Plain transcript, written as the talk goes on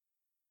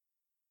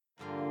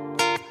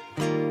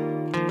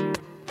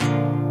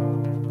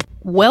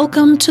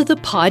Welcome to the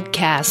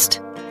podcast.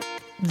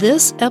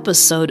 This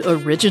episode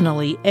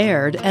originally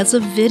aired as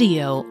a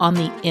video on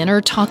the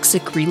Inner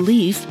Toxic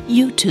Relief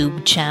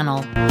YouTube channel.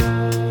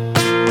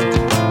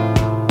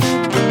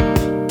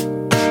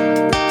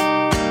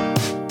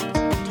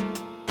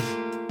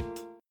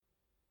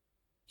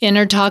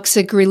 Inner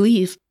Toxic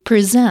Relief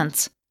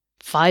presents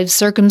 5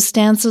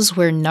 circumstances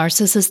where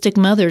narcissistic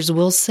mothers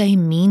will say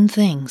mean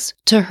things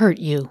to hurt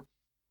you.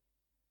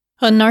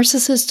 A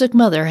narcissistic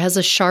mother has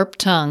a sharp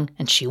tongue,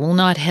 and she will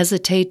not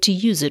hesitate to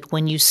use it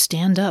when you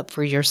stand up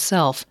for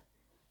yourself.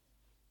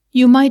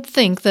 You might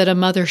think that a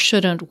mother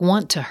shouldn't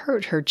want to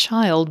hurt her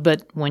child,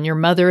 but when your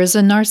mother is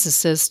a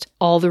narcissist,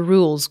 all the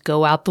rules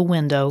go out the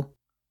window.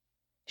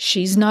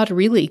 She's not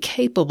really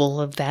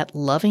capable of that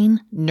loving,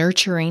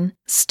 nurturing,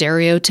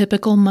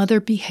 stereotypical mother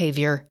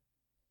behavior.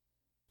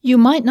 You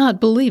might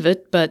not believe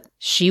it, but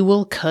she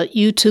will cut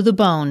you to the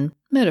bone,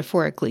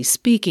 metaphorically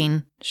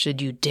speaking,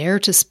 should you dare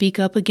to speak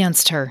up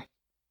against her.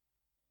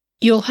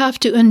 You'll have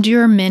to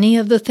endure many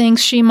of the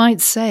things she might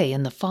say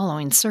in the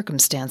following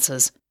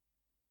circumstances.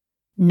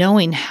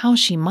 Knowing how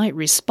she might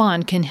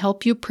respond can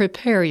help you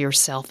prepare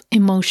yourself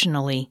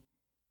emotionally.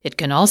 It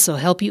can also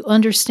help you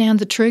understand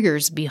the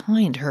triggers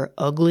behind her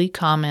ugly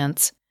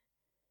comments.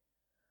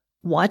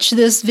 Watch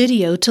this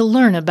video to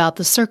learn about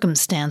the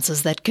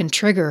circumstances that can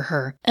trigger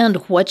her and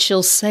what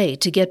she'll say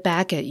to get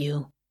back at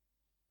you.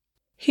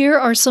 Here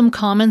are some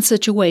common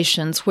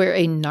situations where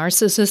a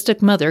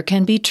narcissistic mother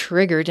can be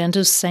triggered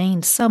into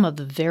saying some of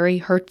the very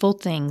hurtful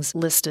things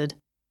listed.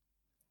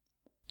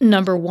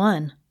 Number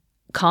 1.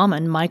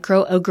 Common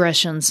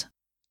microaggressions.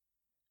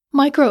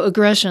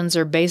 Microaggressions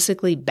are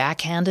basically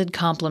backhanded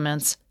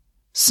compliments.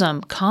 Some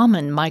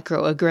common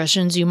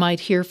microaggressions you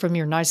might hear from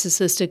your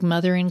narcissistic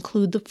mother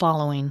include the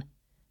following.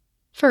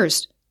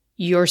 First,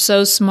 "You're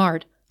so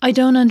smart. I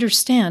don't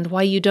understand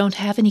why you don't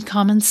have any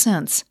common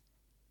sense."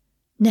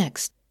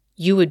 Next,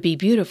 "You would be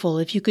beautiful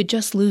if you could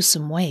just lose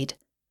some weight."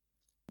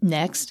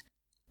 Next,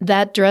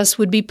 "That dress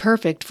would be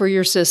perfect for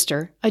your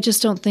sister. I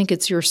just don't think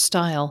it's your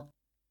style."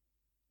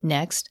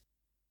 Next,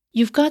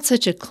 "You've got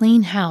such a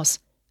clean house.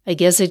 I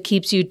guess it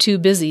keeps you too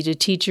busy to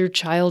teach your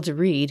child to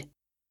read."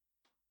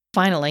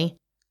 Finally,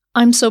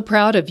 "I'm so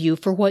proud of you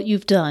for what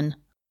you've done.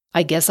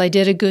 I guess I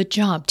did a good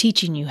job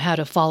teaching you how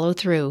to follow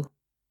through."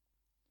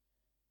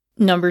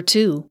 Number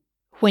 2.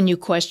 When you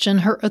question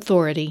her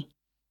authority.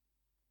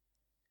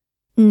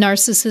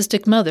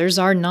 Narcissistic mothers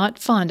are not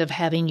fond of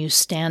having you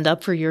stand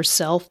up for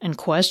yourself and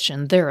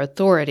question their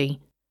authority.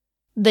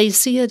 They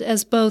see it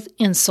as both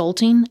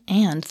insulting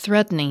and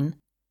threatening.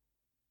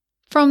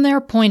 From their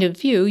point of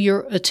view,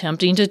 you're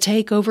attempting to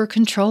take over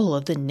control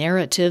of the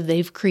narrative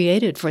they've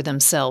created for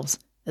themselves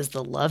as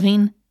the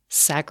loving,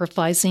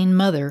 sacrificing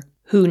mother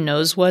who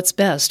knows what's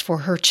best for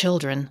her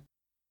children.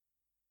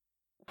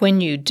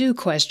 When you do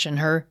question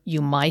her,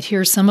 you might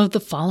hear some of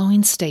the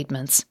following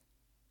statements.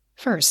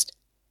 First,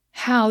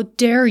 "How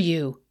dare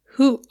you?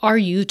 Who are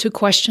you to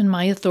question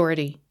my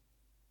authority?"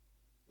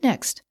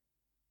 Next,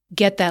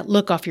 "Get that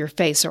look off your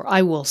face or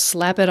I will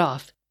slap it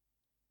off."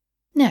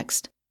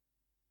 Next,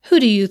 "Who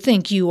do you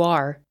think you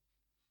are?"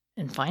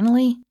 And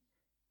finally,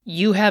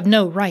 "You have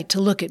no right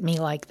to look at me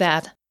like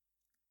that."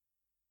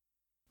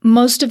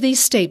 Most of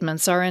these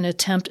statements are an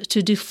attempt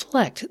to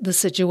deflect the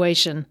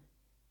situation.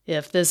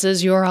 If this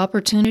is your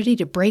opportunity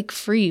to break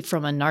free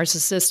from a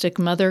narcissistic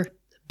mother,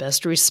 the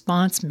best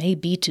response may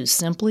be to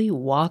simply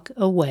walk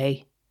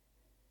away.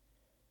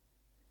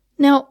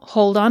 Now,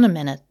 hold on a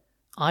minute.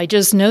 I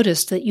just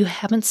noticed that you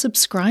haven't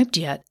subscribed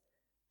yet.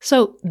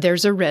 So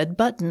there's a red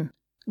button.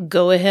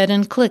 Go ahead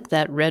and click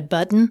that red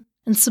button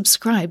and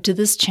subscribe to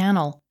this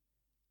channel.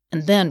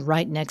 And then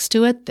right next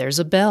to it, there's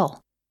a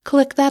bell.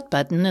 Click that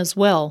button as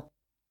well.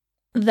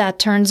 That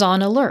turns on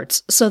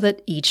alerts so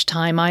that each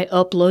time I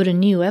upload a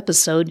new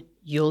episode,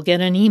 you'll get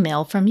an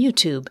email from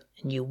YouTube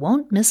and you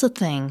won't miss a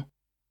thing.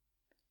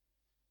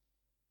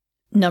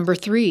 Number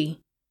 3.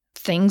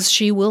 Things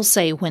she will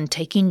say when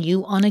taking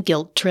you on a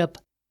guilt trip.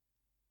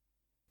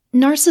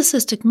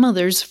 Narcissistic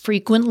mothers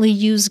frequently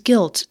use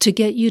guilt to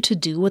get you to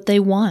do what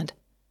they want.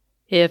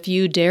 If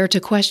you dare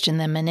to question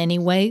them in any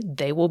way,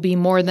 they will be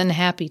more than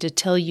happy to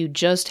tell you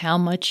just how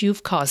much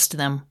you've cost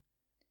them.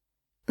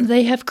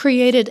 They have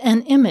created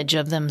an image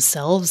of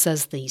themselves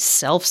as the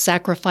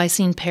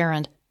self-sacrificing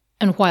parent,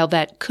 and while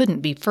that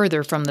couldn't be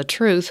further from the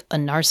truth, a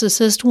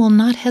narcissist will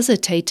not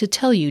hesitate to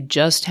tell you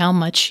just how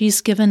much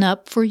she's given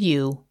up for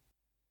you.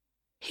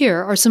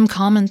 Here are some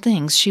common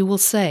things she will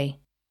say.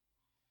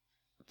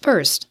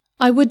 First,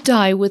 "I would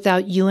die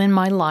without you in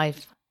my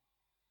life."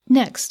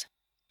 Next,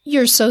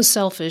 "You're so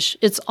selfish,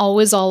 it's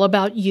always all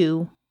about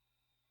you."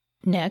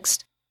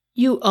 Next,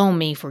 "You owe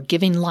me for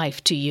giving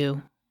life to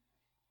you."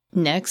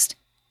 Next,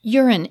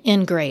 "You're an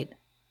ingrate."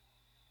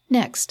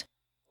 Next,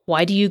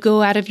 "Why do you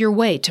go out of your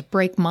way to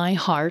break my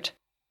heart?"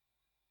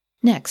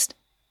 Next,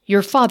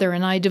 "Your father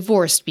and I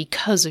divorced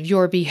because of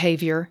your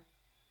behavior."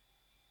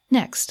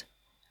 Next,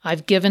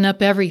 "I've given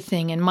up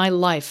everything in my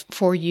life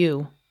for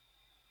you."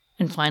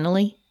 And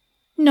finally,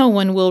 "No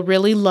one will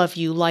really love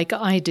you like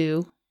I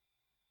do."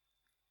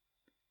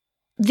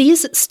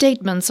 These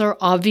statements are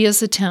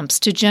obvious attempts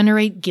to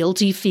generate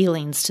guilty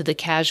feelings to the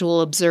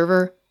casual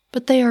observer,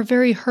 but they are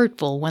very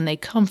hurtful when they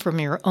come from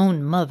your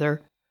own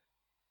mother.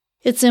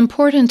 It's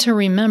important to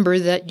remember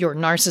that your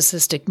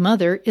narcissistic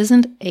mother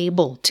isn't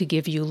able to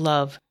give you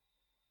love.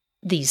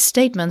 These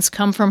statements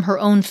come from her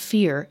own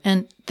fear,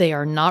 and they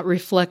are not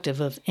reflective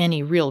of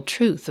any real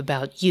truth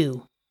about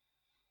you.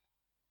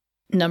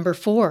 Number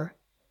 4.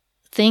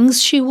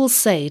 Things she will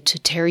say to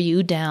tear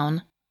you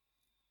down.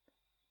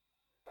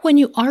 When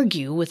you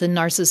argue with a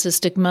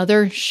narcissistic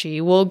mother,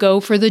 she will go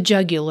for the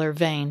jugular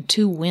vein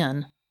to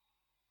win.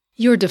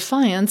 Your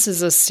defiance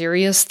is a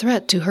serious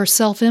threat to her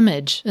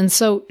self-image, and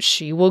so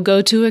she will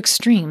go to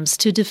extremes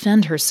to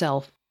defend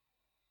herself.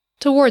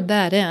 Toward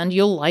that end,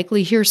 you'll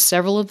likely hear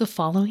several of the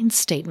following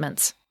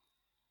statements.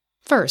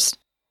 First,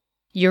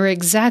 you're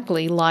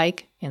exactly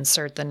like,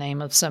 insert the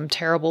name of some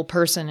terrible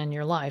person in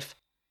your life.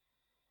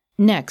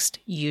 Next,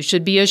 you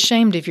should be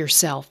ashamed of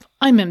yourself.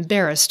 I'm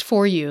embarrassed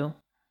for you.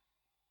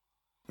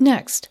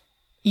 Next,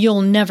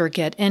 you'll never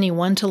get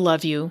anyone to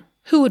love you.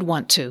 Who would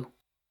want to?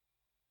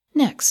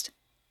 Next,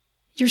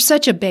 you're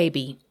such a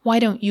baby. Why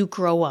don't you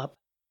grow up?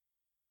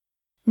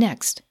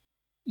 Next,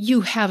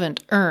 you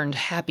haven't earned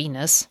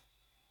happiness.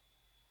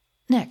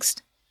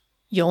 Next,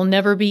 you'll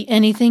never be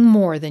anything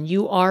more than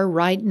you are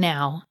right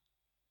now.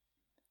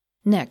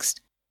 Next,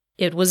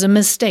 it was a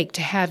mistake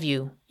to have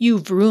you.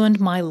 You've ruined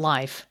my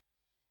life.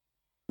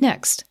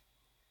 Next,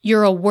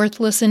 you're a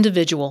worthless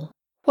individual.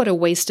 What a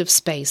waste of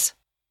space.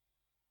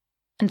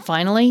 And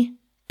finally,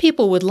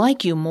 people would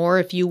like you more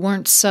if you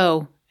weren't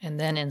so, and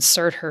then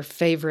insert her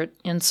favorite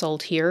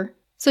insult here,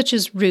 such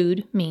as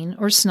rude, mean,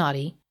 or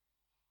snotty.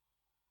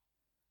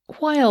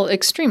 While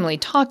extremely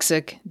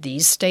toxic,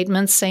 these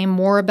statements say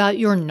more about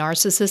your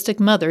narcissistic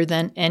mother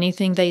than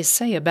anything they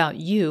say about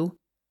you.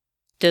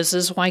 This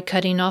is why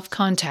cutting off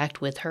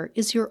contact with her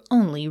is your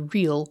only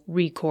real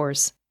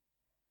recourse.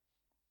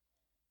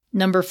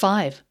 Number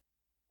 5.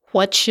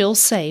 What she'll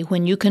say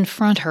when you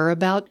confront her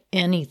about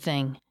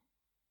anything.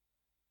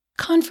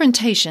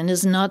 Confrontation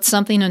is not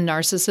something a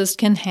narcissist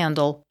can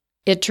handle.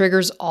 It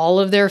triggers all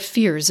of their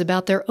fears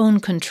about their own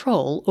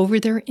control over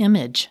their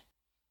image.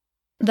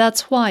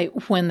 That's why,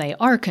 when they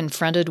are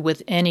confronted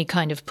with any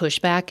kind of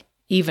pushback,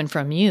 even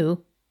from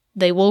you,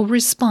 they will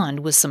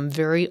respond with some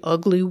very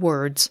ugly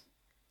words.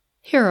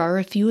 Here are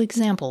a few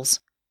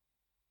examples.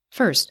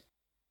 First,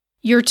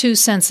 you're too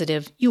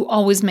sensitive. You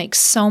always make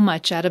so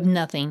much out of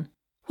nothing.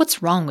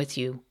 What's wrong with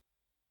you?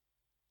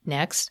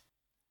 Next,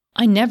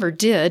 I never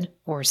did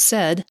or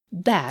said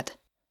that.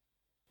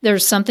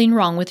 There's something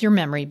wrong with your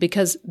memory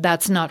because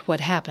that's not what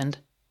happened.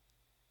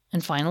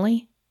 And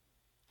finally,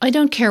 I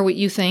don't care what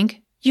you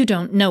think. You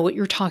don't know what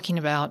you're talking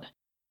about.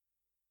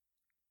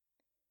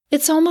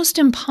 It's almost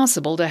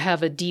impossible to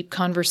have a deep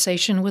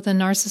conversation with a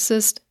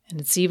narcissist, and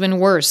it's even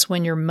worse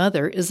when your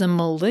mother is a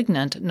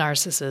malignant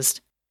narcissist.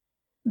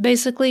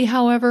 Basically,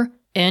 however,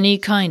 any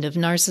kind of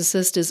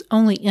narcissist is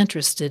only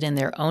interested in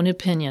their own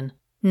opinion,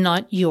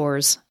 not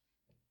yours.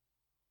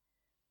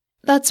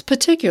 That's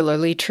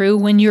particularly true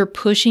when you're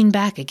pushing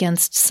back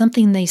against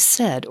something they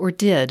said or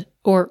did,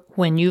 or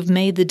when you've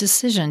made the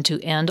decision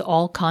to end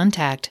all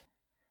contact.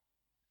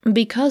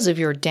 Because of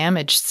your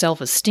damaged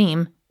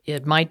self-esteem,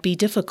 it might be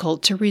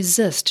difficult to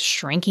resist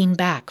shrinking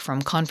back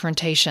from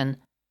confrontation.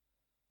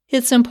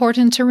 It's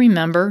important to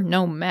remember,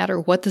 no matter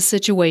what the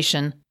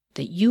situation,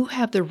 that you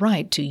have the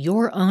right to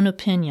your own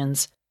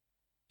opinions.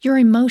 Your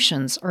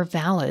emotions are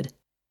valid.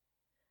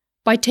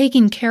 By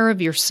taking care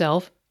of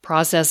yourself,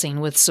 processing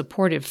with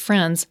supportive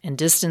friends, and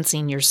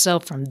distancing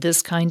yourself from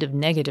this kind of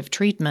negative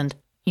treatment,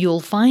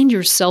 you'll find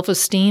your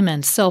self-esteem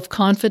and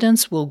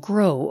self-confidence will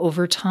grow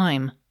over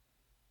time.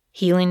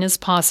 Healing is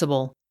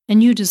possible,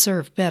 and you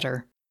deserve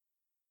better.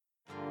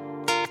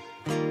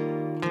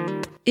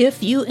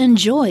 If you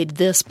enjoyed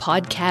this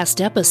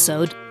podcast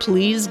episode,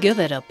 please give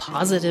it a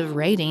positive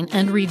rating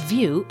and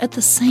review at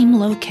the same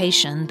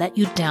location that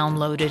you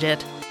downloaded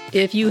it.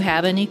 If you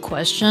have any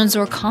questions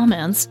or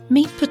comments,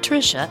 meet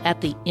Patricia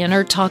at the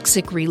Inner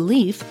Toxic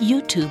Relief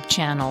YouTube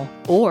channel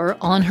or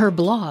on her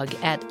blog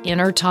at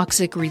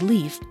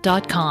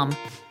innertoxicrelief.com.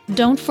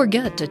 Don't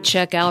forget to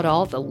check out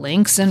all the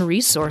links and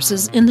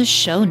resources in the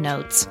show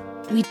notes.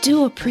 We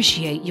do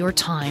appreciate your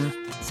time.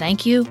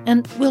 Thank you,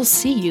 and we'll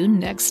see you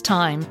next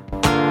time.